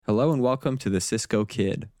Hello and welcome to the Cisco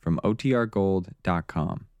Kid from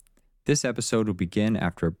OTRGold.com. This episode will begin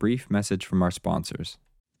after a brief message from our sponsors.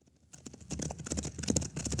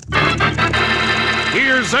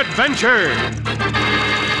 Here's adventure.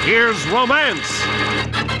 Here's romance.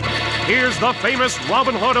 Here's the famous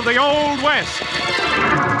Robin Hood of the Old West.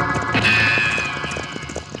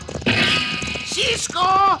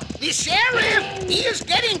 Cisco, the sheriff, he is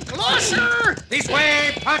getting closer. This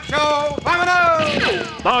way, Pancho,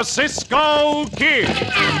 vámonos! The Cisco Kid.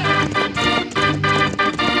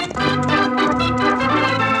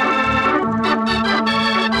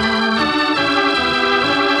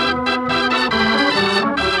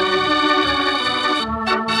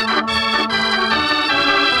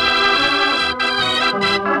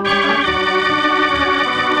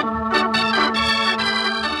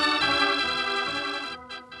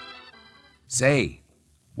 Say,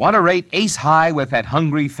 want to rate ace high with that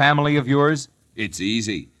hungry family of yours? It's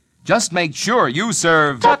easy. Just make sure you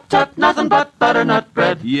serve... Tut, tut, nothing but butternut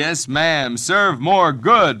bread. Yes, ma'am. Serve more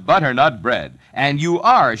good butternut bread. And you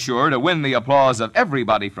are sure to win the applause of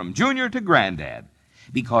everybody from Junior to Granddad.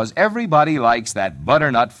 Because everybody likes that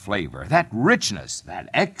butternut flavor, that richness, that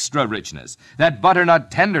extra richness, that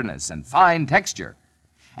butternut tenderness and fine texture.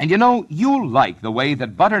 And you know, you'll like the way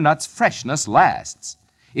that butternut's freshness lasts.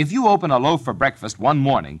 If you open a loaf for breakfast one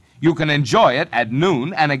morning, you can enjoy it at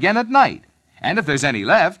noon and again at night. And if there's any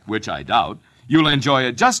left, which I doubt, you'll enjoy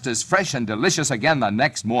it just as fresh and delicious again the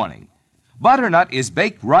next morning. Butternut is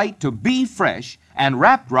baked right to be fresh and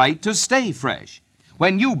wrapped right to stay fresh.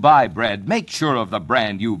 When you buy bread, make sure of the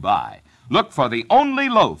brand you buy. Look for the only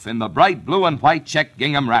loaf in the bright blue and white checked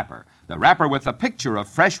gingham wrapper, the wrapper with the picture of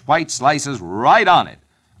fresh white slices right on it.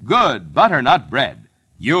 Good butternut bread.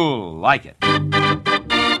 You'll like it.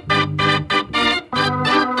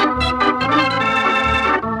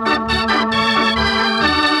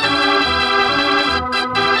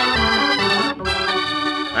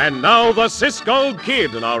 And now the Cisco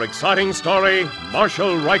Kid in our exciting story,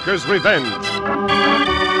 Marshal Riker's Revenge.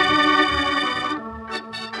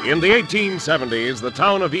 In the 1870s, the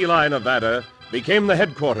town of Ely, Nevada, became the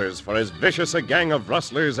headquarters for as vicious a gang of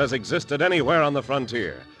rustlers as existed anywhere on the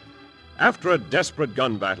frontier. After a desperate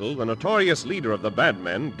gun battle, the notorious leader of the bad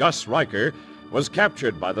men, Gus Riker, was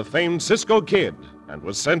captured by the famed Cisco Kid and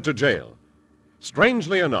was sent to jail.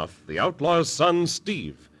 Strangely enough, the outlaw's son,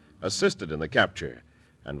 Steve, assisted in the capture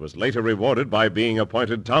and was later rewarded by being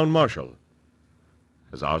appointed town marshal.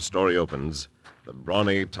 As our story opens, the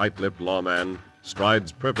brawny, tight-lipped lawman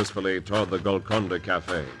strides purposefully toward the Golconda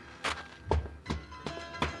Cafe.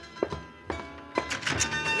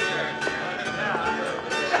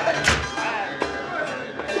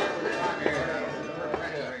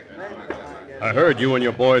 I heard you and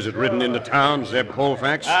your boys had ridden into town, Zeb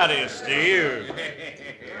Colfax. Howdy, Steve.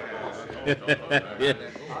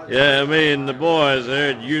 Yeah, me and the boys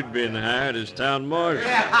heard you'd been hired as town marshal.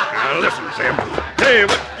 Now, listen, Zeb. Hey,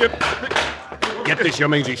 get this, you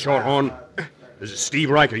mangy shorthorn. This is Steve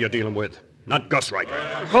Riker you're dealing with, not Gus Riker.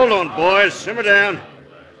 Hold on, boys. Simmer down.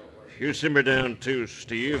 You simmer down, too,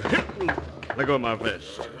 Steve. Let go of my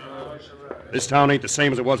vest. This town ain't the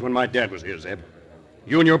same as it was when my dad was here, Zeb.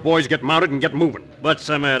 You and your boys get mounted and get moving. What's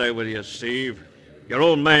the matter with you, Steve? Your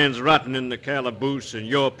old man's rotting in the calaboose, and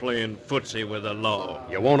you're playing footsie with the law.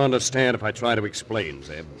 You won't understand if I try to explain,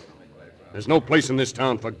 Zeb. There's no place in this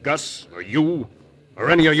town for Gus, or you, or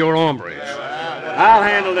any of your hombres. I'll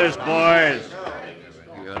handle this, boys.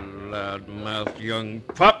 You loud-mouthed young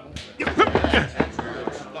pup.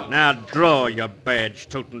 Now draw your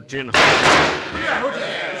badge-toting tin.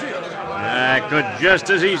 I could just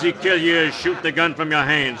as easy kill you as shoot the gun from your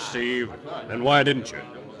hand, Steve. Then why didn't you?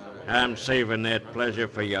 I'm saving that pleasure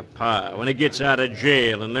for your pa when he gets out of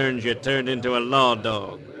jail and learns you turned into a law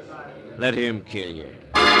dog. Let him kill you.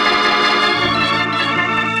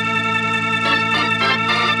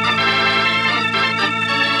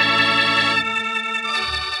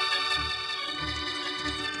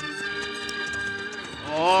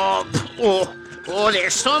 Oh,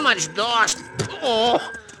 there's so much dust.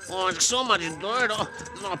 There's so much dirt.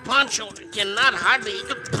 No, Pancho cannot hardly,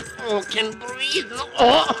 can breathe.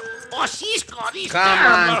 Cisco, these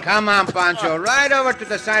terrible. Come on, Pancho. Right over to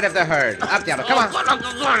the side of the herd. Up, Diablo, come on.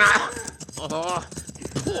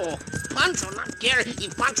 Pancho not care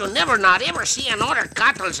if Pancho never not ever see another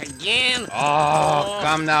cattle again.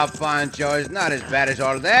 Come now, Pancho. It's not as bad as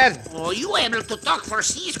all that. You able to talk for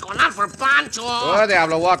Cisco, not for Pancho.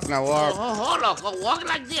 Diablo, walk now, walk. Walk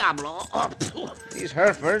like Diablo. These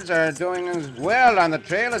Herefords are doing as well on the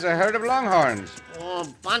trail as a herd of longhorns. Oh,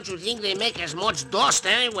 Pancho think they make as much dust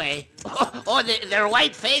anyway. Their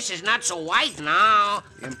white face is not so white now.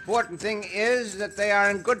 The important thing is that they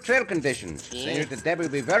are in good trail conditions. Yeah. Senorita Debbie will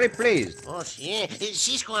be very pleased. Oh, yeah.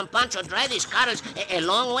 Cisco and Pancho drive these cattle a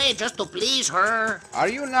long way just to please her. Are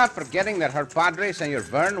you not forgetting that her padre, Senor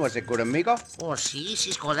Vern, was a good amigo? Oh, see,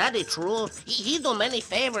 Cisco, that is true. He do many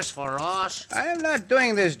favors for us. I am not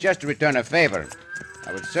doing this just to return a favor.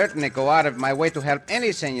 I would certainly go out of my way to help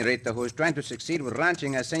any senorita who is trying to succeed with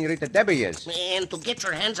ranching as Senorita Debbie is. And to get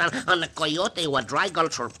your hands on the coyote what dry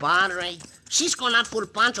gulch her padre. Cisco not fool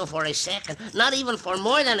Pancho for a second. Not even for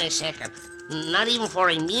more than a second. Not even for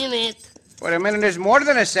a minute. For a minute is more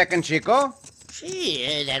than a second, Chico.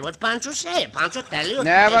 See, that's what Pancho said. Pancho tell you.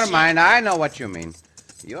 Never mind, I know what you mean.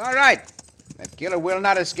 You are right. That killer will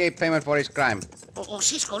not escape payment for his crime. Oh,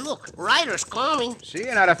 Cisco, look. Rider's coming. See,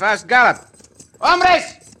 and at a fast gallop. Hombres,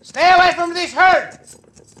 stay away from this herd.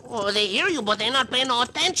 Oh, they hear you, but they're not paying no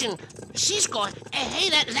attention. Cisco, hey,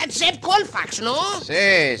 that's Zeb Colfax, no?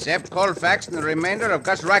 See, Zeb Colfax and the remainder of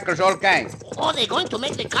Gus Riker's old gang. Oh, they're going to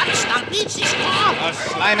make the cattle stampede, Cisco. Those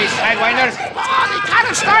slimy sidewinders. Oh, the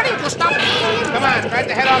cattle's starting to stampede. Come on, try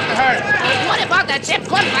to head off the herd. What about that Zeb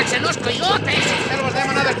Colfax and those coyotes? Settle with them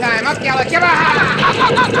another time. Up, yellow, give a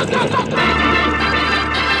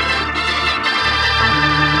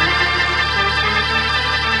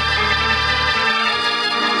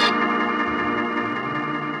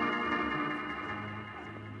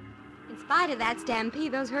In spite of that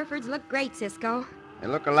stampede, those Herefords look great, Cisco. They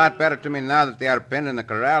look a lot better to me now that they are pinned in the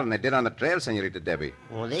corral than they did on the trail, Senorita Debbie.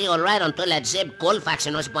 Oh, they all right until that Zeb Colfax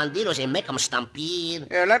and those bandidos and make them stampede.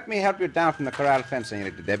 Here, let me help you down from the corral fence,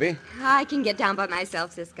 Senorita Debbie. I can get down by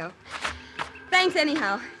myself, Cisco. Thanks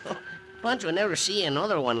anyhow. Pancho never see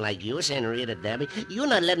another one like you, Senorita Debbie. You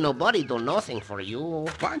not let nobody do nothing for you.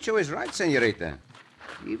 Pancho is right, Senorita.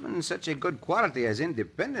 Even such a good quality as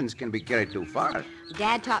independence can be carried too far.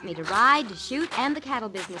 Dad taught me to ride, to shoot, and the cattle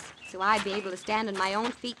business, so I'd be able to stand on my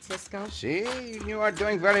own feet, Cisco. See, you are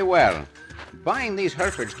doing very well. Buying these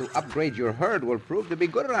Herefords to upgrade your herd will prove to be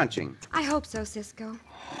good ranching. I hope so, Cisco.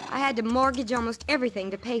 I had to mortgage almost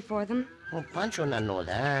everything to pay for them. Oh, Pancho not know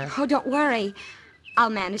that. Oh, don't worry.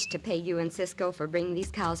 I'll manage to pay you and Cisco for bringing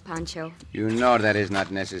these cows, Pancho. You know that is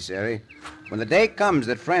not necessary. When the day comes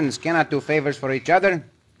that friends cannot do favors for each other,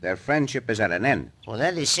 their friendship is at an end. Well,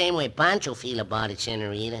 that's the same way Pancho feel about it,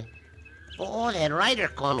 Senorita. Oh, that rider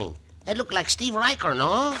coming. That look like Steve Riker,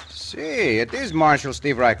 no? See, it is Marshal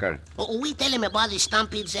Steve Riker. Oh, we tell him about the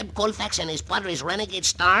stampede Zeb Colfax and his padre's renegade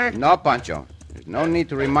star? No, Pancho. There's no need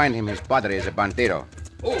to remind him his padre is a bandido.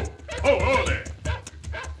 Oh there.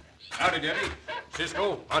 Howdy, Debbie.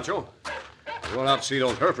 Cisco, Pancho. Roll out to see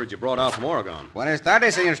those Herefords you brought out from Oregon. Buenas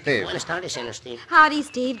tardes, Senor Steve. Buenas tardes, Senor Steve. Howdy,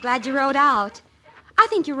 Steve. Glad you rode out. I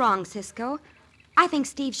think you're wrong, Cisco. I think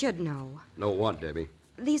Steve should know. Know what, Debbie?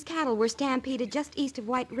 These cattle were stampeded just east of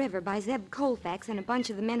White River by Zeb Colfax and a bunch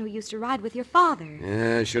of the men who used to ride with your father.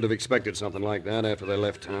 Yeah, I should have expected something like that after they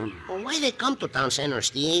left town. Well, why they come to town, Senor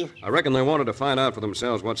Steve? I reckon they wanted to find out for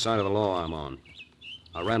themselves what side of the law I'm on.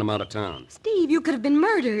 I ran them out of town. Steve, you could have been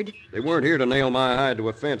murdered. They weren't here to nail my hide to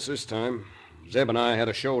a fence this time. Zeb and I had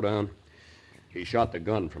a showdown. He shot the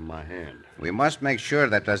gun from my hand. We must make sure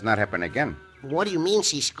that does not happen again. What do you mean,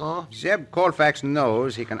 Cisco? Zeb Colfax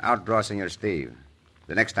knows he can outdraw Senor Steve.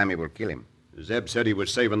 The next time he will kill him. Zeb said he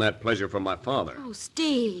was saving that pleasure for my father. Oh,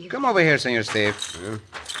 Steve. Come over here, Senor Steve. Yeah?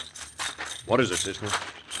 What is it, Cisco?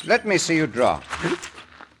 Let me see you draw.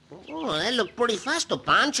 Oh, that looked pretty fast to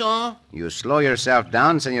Pancho. You slow yourself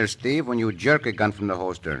down, Senor Steve, when you jerk a gun from the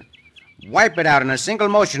holster. Wipe it out in a single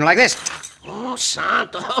motion like this. Oh,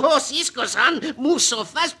 Santo. Oh, Cisco, son, moves so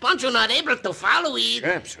fast, Pancho not able to follow it.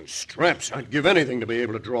 Chaps and straps. I'd give anything to be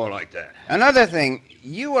able to draw like that. Another thing,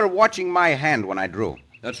 you were watching my hand when I drew.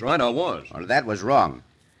 That's right, I was. Well, that was wrong.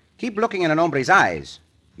 Keep looking in an hombre's eyes.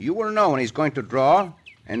 You will know when he's going to draw,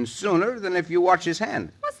 and sooner than if you watch his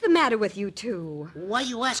hand. What's the matter with you two? Why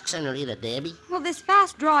you ask, Senorita Debbie? Well, this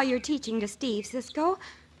fast draw you're teaching to Steve, Cisco,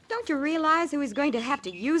 don't you realize who he's going to have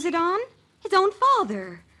to use it on? His own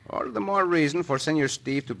father. All the more reason for Senor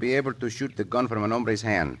Steve to be able to shoot the gun from an hombre's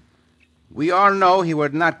hand. We all know he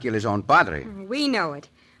would not kill his own padre. We know it,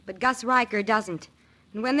 but Gus Riker doesn't.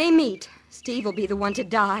 And when they meet, Steve will be the one to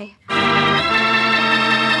die.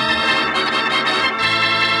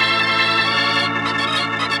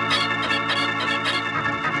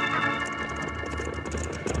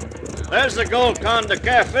 There's the Golconda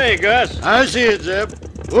Cafe, Gus. I see it, Zeb.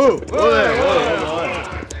 Whoa,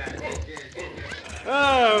 there.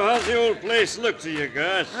 Oh, how's the old place look to you,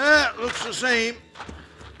 Gus? Looks the same.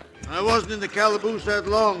 I wasn't in the calaboose that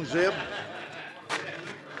long, Zeb.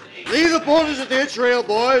 Leave the ponies at the hitch rail,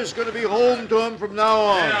 boys. Going to be home to 'em from now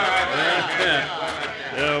on.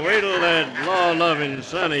 Wait till that law-loving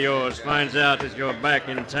son of yours finds out that you're back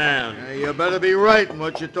in town. You better be right in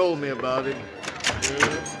what you told me about him.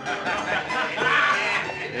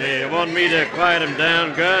 Hey, you want me to quiet him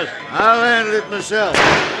down, Gus? I'll handle it myself.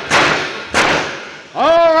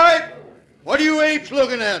 All right. What are you apes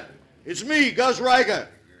looking at? It's me, Gus Riker.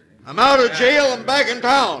 I'm out of jail and back in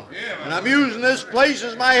town, and I'm using this place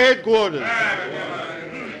as my headquarters.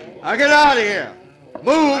 Now get out of here.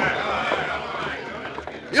 Move.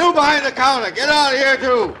 You behind the counter, get out of here,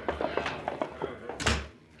 too.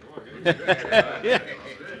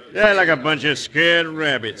 Yeah, like a bunch of scared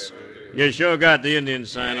rabbits. You sure got the Indian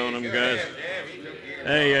sign on them, Gus.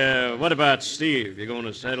 Hey, what about Steve? You going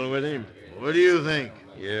to settle with him? What do you think?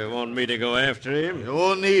 You want me to go after him? You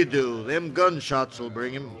won't need to. Them gunshots will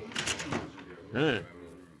bring him. Huh.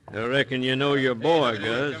 I reckon you know your boy,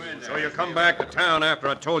 Gus. So you come back to town after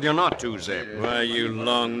I told you not to, Zeb. Why, you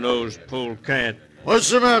long-nosed polecat. What's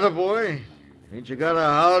the matter, boy? Ain't you got a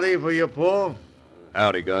howdy for your paw?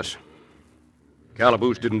 Howdy, Gus.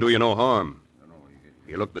 Calaboose didn't do you no harm.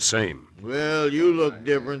 You look the same. Well, you look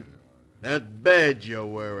different. That badge you're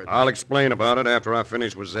wearing. I'll explain about it after I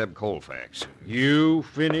finish with Zeb Colfax. You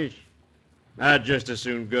finish? I'd just as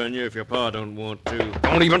soon gun you if your pa don't want to.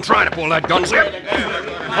 Don't even try to pull that gun, Zeb.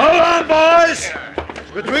 Hold on, boys!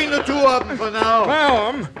 It's between the two of them for now.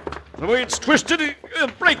 Well, the way it's twisted,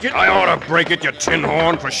 break it. I ought to break it, you tin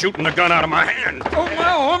horn, for shooting the gun out of my hand. Oh,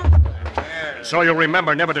 well, So you'll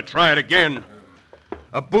remember never to try it again.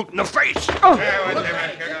 A boot in the face. Wait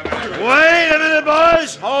a minute,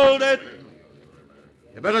 boys. Hold it.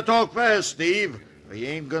 You better talk fast, Steve, or you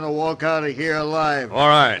ain't gonna walk out of here alive. All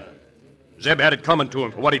right. Zeb had it coming to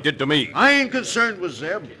him for what he did to me. I ain't concerned with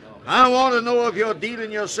Zeb. I want to know if you're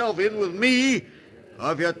dealing yourself in with me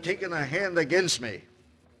or if you're taking a hand against me.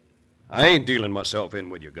 I ain't dealing myself in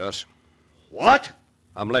with you, Gus. What?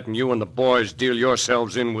 I'm letting you and the boys deal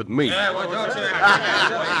yourselves in with me.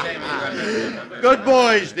 Good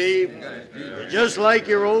boy, Steve. You're just like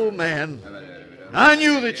your old man. I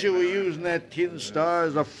knew that you were using that tin star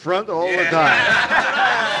as a front all the time.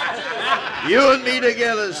 You and me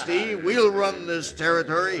together, Steve, we'll run this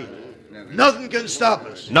territory. Nothing can stop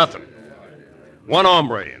us. Nothing. One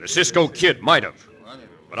hombre, the Cisco Kid, might have.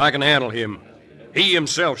 But I can handle him. He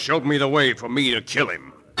himself showed me the way for me to kill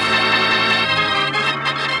him.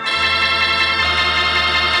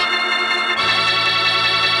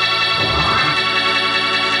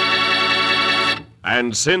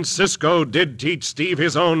 And since Cisco did teach Steve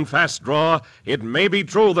his own fast draw, it may be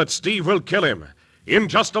true that Steve will kill him. In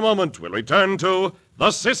just a moment, we'll return to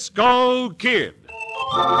the Cisco Kid.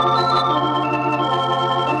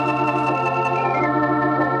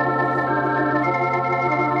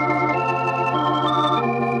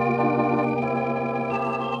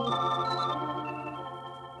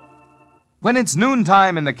 When it's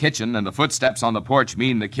noontime in the kitchen and the footsteps on the porch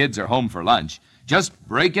mean the kids are home for lunch, just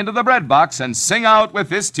break into the bread box and sing out with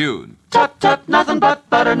this tune. Tut tut, nothing but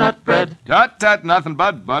butternut bread. Tut tut, nothing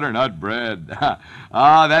but butternut bread.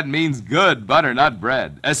 That means good butternut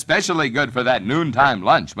bread. Especially good for that noontime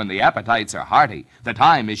lunch when the appetites are hearty, the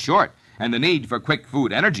time is short, and the need for quick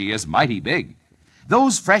food energy is mighty big.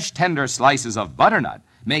 Those fresh, tender slices of butternut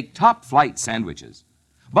make top-flight sandwiches.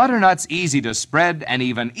 Butternut's easy to spread and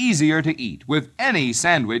even easier to eat with any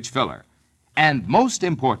sandwich filler. And most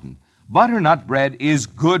important, butternut bread is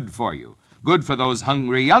good for you. Good for those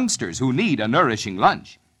hungry youngsters who need a nourishing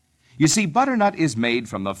lunch. You see, butternut is made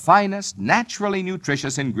from the finest, naturally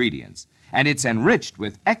nutritious ingredients, and it's enriched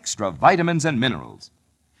with extra vitamins and minerals.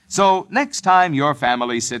 So next time your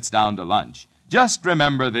family sits down to lunch, just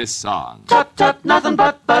remember this song. Tut tut, nothing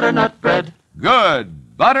but butternut bread.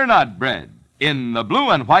 Good butternut bread in the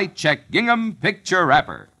blue and white check gingham picture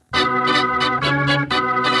wrapper.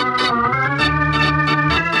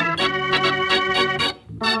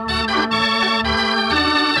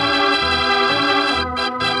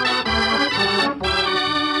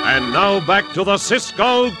 And now back to the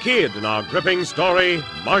Cisco Kid in our gripping story,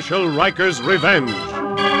 Marshal Riker's Revenge.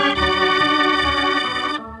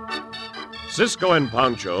 Cisco and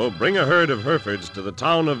Pancho bring a herd of Herefords to the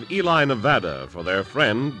town of Ely, Nevada for their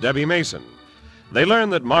friend, Debbie Mason. They learn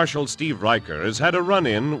that Marshal Steve Riker has had a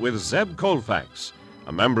run-in with Zeb Colfax,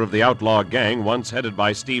 a member of the outlaw gang once headed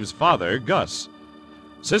by Steve's father, Gus.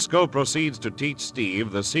 Cisco proceeds to teach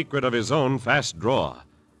Steve the secret of his own fast draw.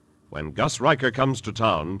 When Gus Riker comes to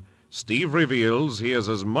town, Steve reveals he is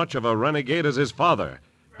as much of a renegade as his father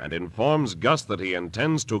and informs Gus that he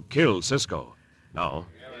intends to kill Cisco. Now,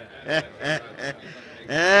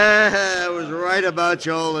 I was right about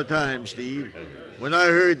you all the time, Steve. When I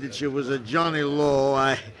heard that you was a Johnny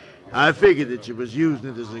Law, I figured that you was using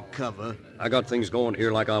it as a cover. I got things going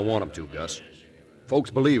here like I want them to, Gus. Folks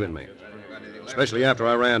believe in me. Especially after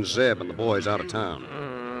I ran Zeb and the boys out of town.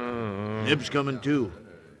 Zeb's coming too.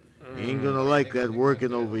 He ain't gonna like that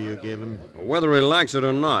working over you give him. Whether he likes it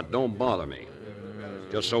or not, don't bother me.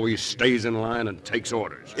 Just so he stays in line and takes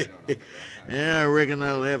orders. Yeah, I reckon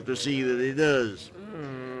I'll have to see that he does.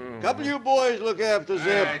 Couple of you boys look after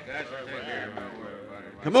Zeb.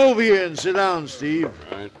 Come over here and sit down, Steve.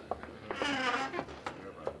 Right.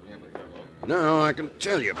 Now, I can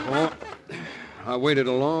tell you, Paul, I waited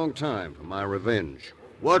a long time for my revenge.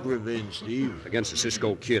 What revenge, Steve? Against the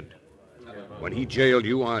Cisco Kid. When he jailed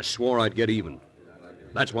you, I swore I'd get even.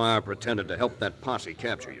 That's why I pretended to help that posse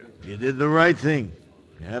capture you. You did the right thing.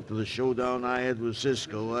 After the showdown I had with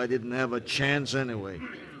Cisco, I didn't have a chance anyway.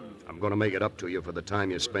 I'm going to make it up to you for the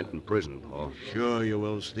time you spent in prison, Paul. Sure you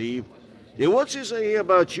will, Steve. Hey, what's this I hear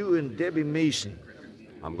about you and Debbie Mason?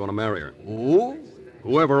 I'm going to marry her. Oh?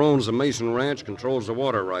 Whoever owns the Mason Ranch controls the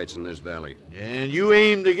water rights in this valley. And you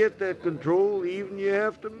aim to get that control, even you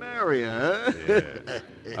have to marry her, huh?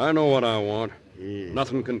 Yeah. I know what I want. Yeah.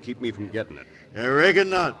 Nothing can keep me from getting it. I reckon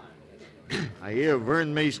not. I hear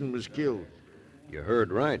Vern Mason was killed. You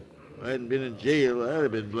heard right. If I hadn't been in jail, I'd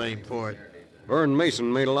have been blamed for it. Vern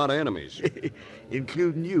Mason made a lot of enemies.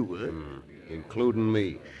 Including you, huh? Including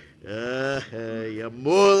me. You're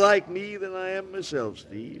more like me than I am myself,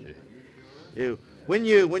 Steve. When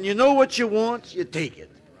you know what you want, you take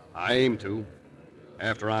it. I aim to.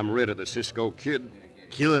 After I'm rid of the Cisco Kid.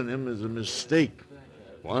 Killing him is a mistake.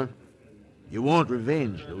 What? You want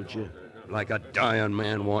revenge, don't you? Like a dying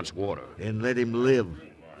man wants water. Then let him live.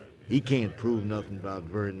 He can't prove nothing about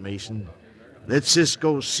Vern Mason. Let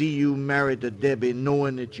Cisco see you married to Debbie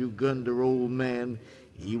knowing that you gunned her old man.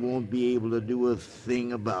 He won't be able to do a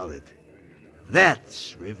thing about it.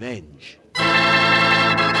 That's revenge.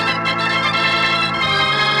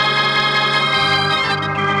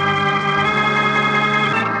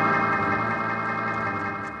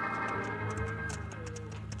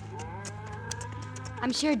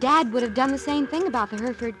 I'm sure Dad would have done the same thing about the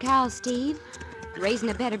Hereford cows, Steve. Raising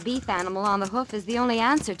a better beef animal on the hoof is the only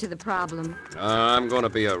answer to the problem. I'm going to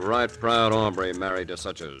be a right proud hombre married to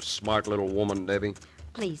such a smart little woman, Debbie.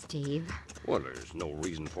 Please, Steve. Well, there's no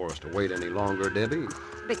reason for us to wait any longer, Debbie.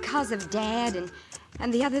 Because of Dad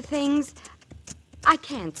and the other things, I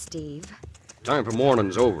can't, Steve. Time for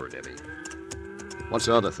mourning's over, Debbie. What's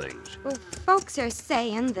the other things? Well, folks are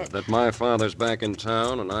saying that... That my father's back in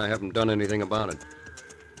town and I haven't done anything about it.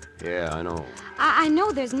 Yeah, I know. I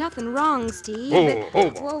know there's nothing wrong, Steve.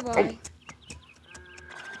 Whoa, boy.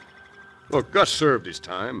 Look, Gus served his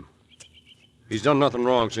time. He's done nothing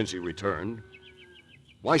wrong since he returned.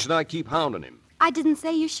 Why should I keep hounding him? I didn't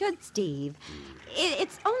say you should, Steve.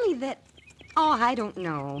 It's only that... Oh, I don't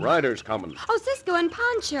know. Ryder's coming. Oh, Cisco and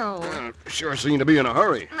Pancho. Sure seem to be in a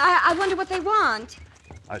hurry. I wonder what they want.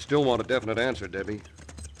 I still want a definite answer, Debbie.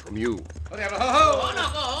 From you.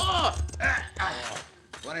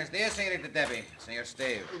 Buenos dias, Señorita Debbie. Señor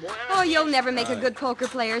Steve. Oh, you'll never make a good poker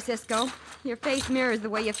player, Cisco. Your face mirrors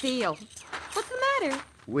the way you feel. What's the matter?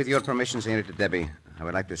 With your permission, Señorita Debbie, I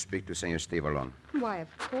would like to speak to Señor Steve alone. Why,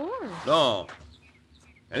 of course. No.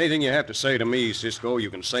 Anything you have to say to me, Cisco,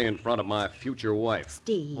 you can say in front of my future wife.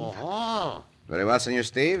 Steve. Oh. Very well, Señor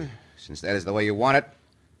Steve. Since that is the way you want it.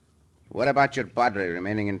 What about your padre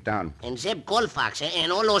remaining in town? And Zeb Colfax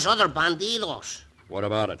and all those other bandidos. What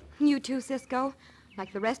about it? You too, Cisco?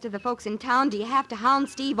 Like the rest of the folks in town, do you have to hound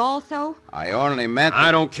Steve also? I only meant... I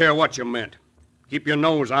don't care what you meant. Keep your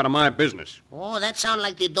nose out of my business. Oh, that sounds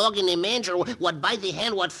like the dog in the manger what bite the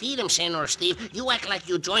hand what feed him, Senor Steve. You act like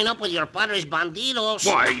you join up with your padre's bandidos.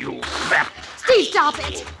 Why, you fat... Steve, stop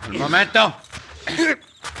it! Un momento.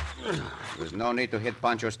 There's no need to hit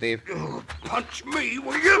Pancho, Steve. Punch me,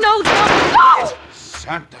 will you? No, don't! No!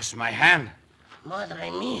 Santos, my hand. Madre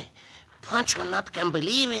mia. Pancho not can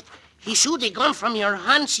believe it. He shoot the gun from your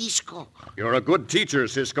hand, Cisco. You're a good teacher,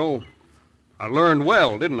 Cisco. I learned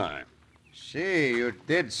well, didn't I? See, you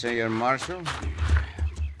did, Señor Marshal.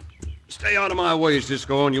 Stay out of my way,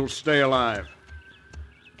 Cisco, and you'll stay alive.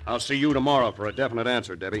 I'll see you tomorrow for a definite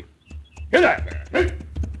answer, Debbie. Get that there.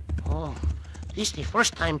 Oh, this is the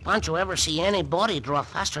first time Pancho ever see anybody draw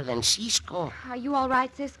faster than Cisco. Are you all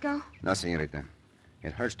right, Cisco? No, Señorita.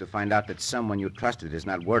 It hurts to find out that someone you trusted is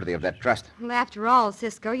not worthy of that trust. Well, after all,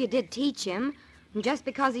 Cisco, you did teach him. And just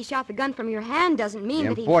because he shot the gun from your hand doesn't mean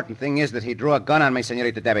that The important thing is that he drew a gun on me,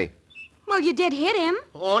 Señorita Debbie. Well, you did hit him.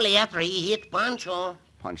 Only after he hit Pancho.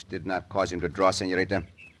 Punch did not cause him to draw, Señorita.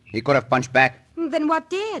 He could have punched back. Then what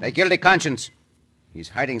did? A guilty conscience. He's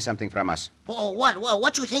hiding something from us. Oh, what?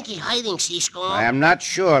 What you think he's hiding, Cisco? I am not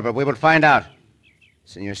sure, but we will find out.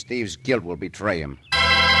 Senor Steve's guilt will betray him.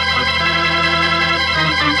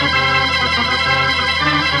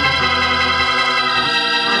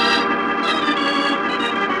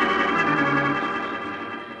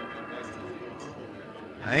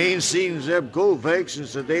 I ain't seen Zeb Colfax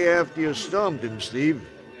since the day after you stomped him, Steve.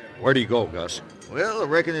 Where'd he go, Gus? Well, I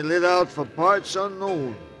reckon he lit out for parts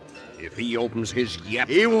unknown. If he opens his yap...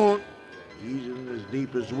 He won't. He's in as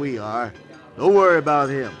deep as we are. Don't worry about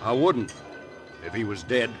him. I wouldn't, if he was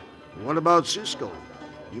dead. What about Cisco?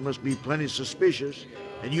 He must be plenty suspicious,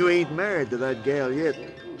 and you ain't married to that gal yet.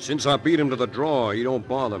 Since I beat him to the draw, he don't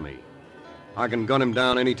bother me. I can gun him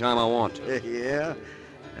down any time I want to. Yeah,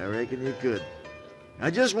 I reckon you could. I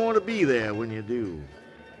just want to be there when you do.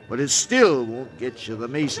 But it still won't get you the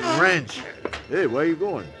Mason Ranch. Hey, where you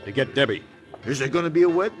going? To get Debbie. Is there going to be a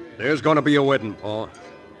wedding? There's going to be a wedding, Pa.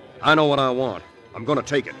 I know what I want. I'm going to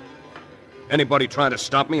take it. Anybody try to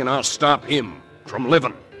stop me, and I'll stop him from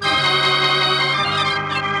living.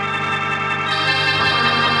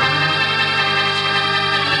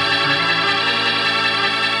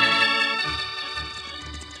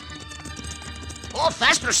 Oh,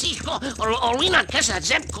 faster, Cisco, or we not catch that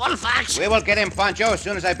Zeb Colfax. We will get him, Pancho, as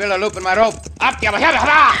soon as I build a loop in my rope. Up, Yeah,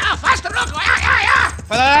 faster, look.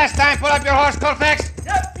 For the last time, pull up your horse, Colfax.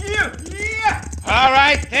 Yeah. All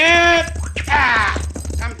right, hit.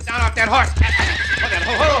 Come down off that horse.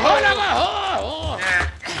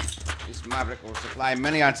 This maverick will supply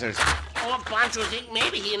many answers. Oh, Pancho think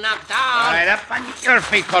maybe he knocked All out. right, up on your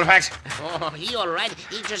feet, Colfax. Oh, he all right.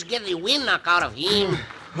 He just get the wind knocked out of him.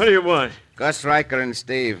 What do you want? Gus, Riker, and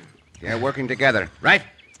Steve. They're working together, right?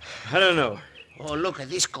 I don't know. Oh, look at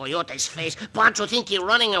this coyote's face. Pancho think he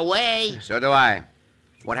running away. So do I.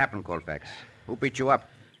 What happened, Colfax? Who beat you up?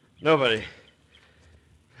 Nobody.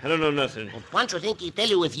 I don't know nothing. Oh, Pancho think he tell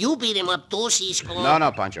you if you beat him up too, Cisco.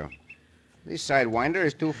 No, Pancho. This sidewinder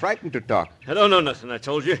is too frightened to talk. I don't know nothing, I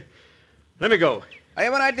told you. Let me go. I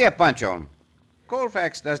have an idea, Pancho.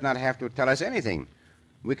 Colfax does not have to tell us anything.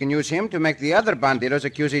 We can use him to make the other bandidos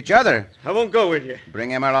accuse each other. I won't go with you.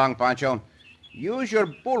 Bring him along, Pancho. Use your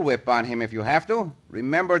bullwhip on him if you have to.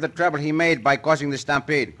 Remember the trouble he made by causing the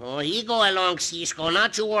stampede. Oh, he go along, Cisco.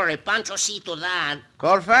 Not you worry. Pancho see to that.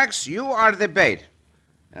 Colfax, you are the bait.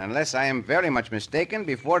 Unless I am very much mistaken,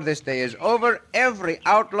 before this day is over, every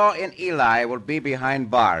outlaw in Eli will be behind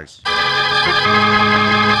bars.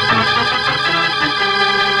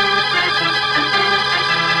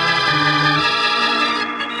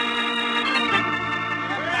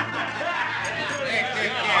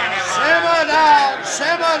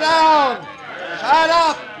 Simmer down! Shut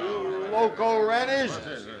up, you loco rannies.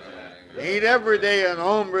 Ain't every day an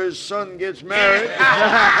hombre's son gets married.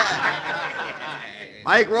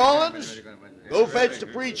 Mike Rollins, go fetch the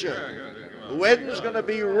preacher. The wedding's gonna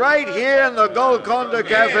be right here in the Golconda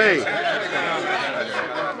Cafe.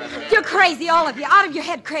 You're crazy, all of you. Out of your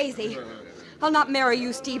head crazy. I'll not marry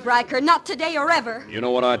you, Steve Riker. Not today or ever. You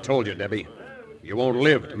know what I told you, Debbie. You won't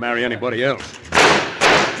live to marry anybody else.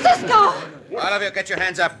 Cisco! All of you, get your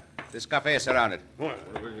hands up. This cafe is surrounded.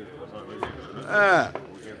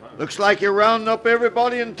 Looks like you're rounding up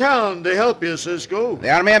everybody in town to help you, Cisco. They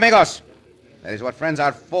are mi amigos. That is what friends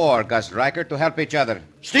are for, Gus Riker, to help each other.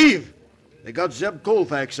 Steve, they got Zeb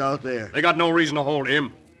Colfax out there. They got no reason to hold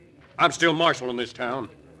him. I'm still marshal in this town.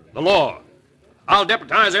 The law. I'll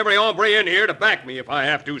deputize every hombre in here to back me if I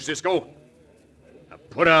have to, Cisco. Now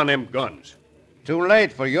put down them guns. Too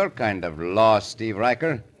late for your kind of law, Steve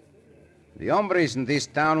Riker. The hombres in this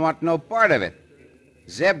town want no part of it.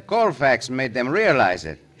 Zeb Colfax made them realize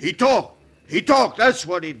it. He talked. That's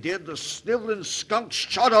what he did. The sniveling skunk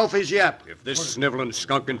shot off his yap. If this sniveling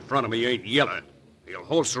skunk in front of me ain't yelling, he'll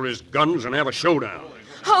holster his guns and have a showdown.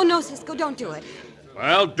 Oh, no, Cisco, don't do it.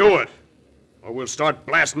 Well, do it, or we'll start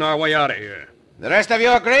blasting our way out of here. The rest of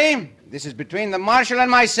you agree? This is between the marshal and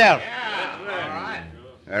myself.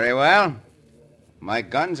 Very well. My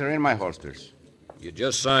guns are in my holsters. You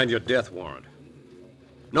just signed your death warrant.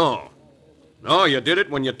 No, you did it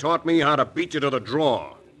when you taught me how to beat you to the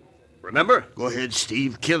draw. Remember? Go ahead,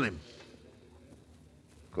 Steve. Kill him.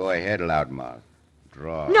 Go ahead, loudmouth.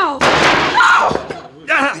 Draw. No!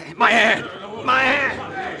 My hand!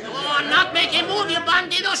 Oh, not make him move, you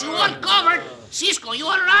bandidos. You all covered. Cisco, you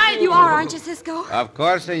all right? You are, aren't you, Cisco? Of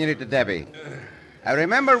course, Senorita Debbie. I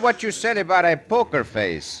remember what you said about a poker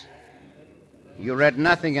face. You read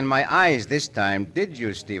nothing in my eyes this time, did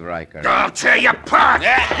you, Steve Riker? I'll tear you apart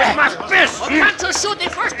with my fist! Oh, Pancho shoot the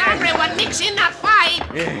first hombre when mix in that fight.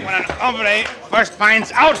 When an hombre first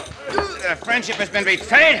finds out, friendship has been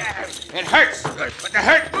betrayed. It hurts, but the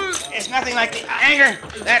hurt is nothing like the anger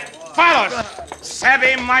that follows.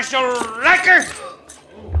 Savvy, Marshal Riker?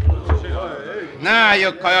 Now,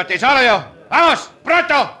 you coyotes, all of you, vamos,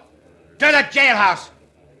 pronto, to the jailhouse.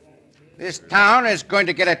 This town is going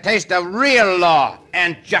to get a taste of real law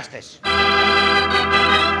and justice.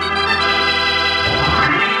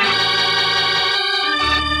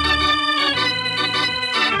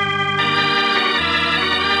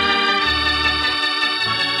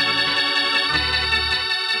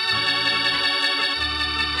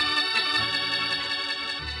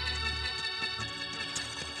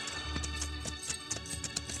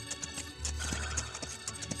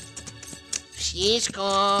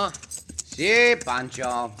 Cisco. Si,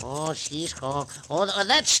 Pancho. Oh, Cisco. Oh,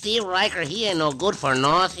 that Steve Riker, he ain't no good for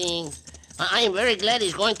nothing. I am very glad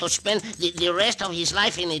he's going to spend the rest of his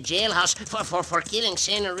life in a jailhouse for killing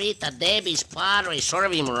Senorita Debbie's padre.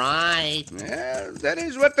 Serve him right. Well, that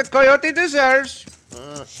is what the coyote deserves.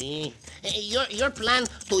 Oh, see. Your plan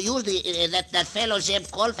to use that fellow Zeb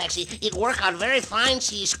Colfax, it worked out very fine,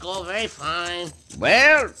 Cisco, very fine.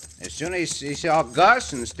 Well, as soon as he saw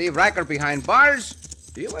Gus and Steve Riker behind bars,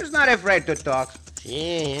 he was not afraid to talk.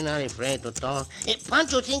 See, he's not afraid to talk.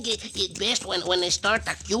 Pancho think it best when they start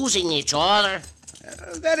accusing each other.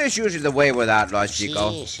 That is usually the way with outlaws,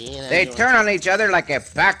 Chico. See, they turn on each other like a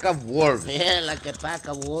pack of wolves. Yeah, like a pack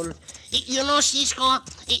of wolves. You know, Cisco,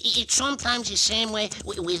 it's sometimes the same way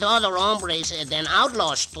with other hombres than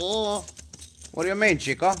outlaws, too. What do you mean,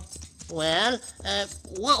 Chico? Well,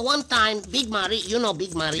 one time, Big Marie, you know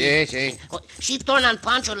Big Marie? Yes. She turned on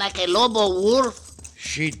Pancho like a lobo wolf.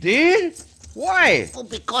 She did? Why? Oh,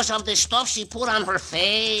 because of the stuff she put on her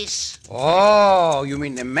face. Oh, you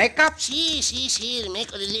mean the makeup? See,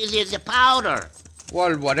 the powder.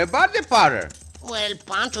 Well, what about the powder? Well,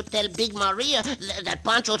 Pancho tell Big Maria that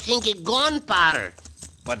Pancho think it gunpowder.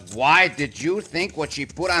 But why did you think what she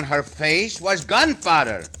put on her face was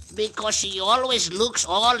gunpowder? Because she always looks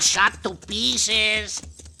all shot to pieces.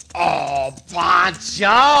 Oh, Pancho!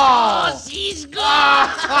 Oh, Cisco!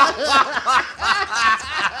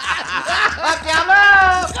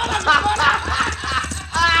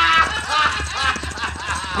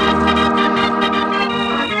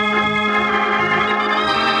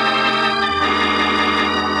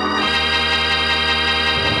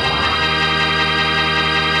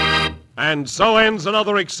 And so ends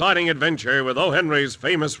another exciting adventure with O. Henry's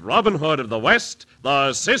famous Robin Hood of the West,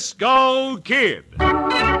 the Cisco Kid.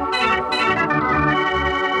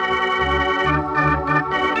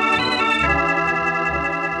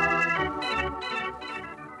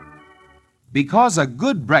 Because a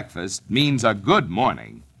good breakfast means a good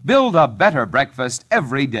morning, build a better breakfast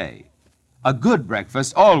every day. A good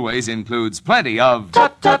breakfast always includes plenty of...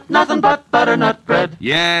 Tut, tut, nothing but butternut bread.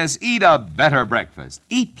 Yes, eat a better breakfast.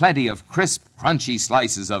 Eat plenty of crisp, crunchy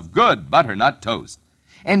slices of good butternut toast.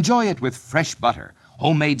 Enjoy it with fresh butter,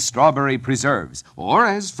 homemade strawberry preserves, or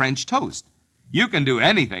as French toast. You can do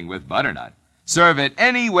anything with butternut. Serve it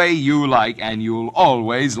any way you like, and you'll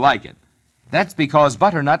always like it. That's because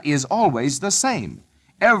butternut is always the same.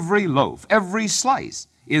 Every loaf, every slice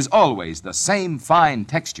is always the same fine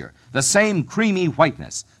texture, the same creamy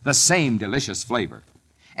whiteness, the same delicious flavor.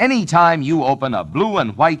 Anytime you open a blue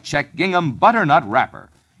and white check gingham butternut wrapper,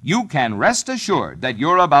 you can rest assured that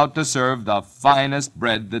you're about to serve the finest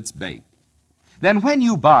bread that's baked. Then when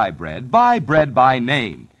you buy bread by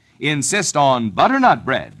name. Insist on butternut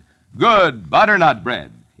bread, good butternut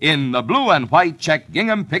bread, in the blue and white check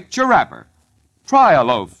gingham picture wrapper. Try a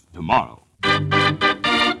loaf tomorrow.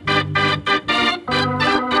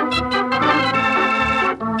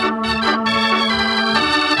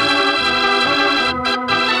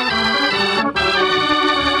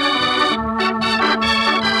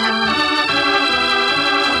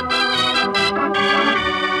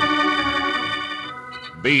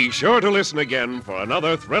 Be sure to listen again for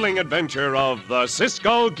another thrilling adventure of the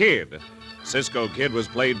Cisco Kid. Cisco Kid was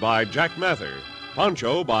played by Jack Mather,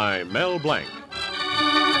 Pancho by Mel Blanc.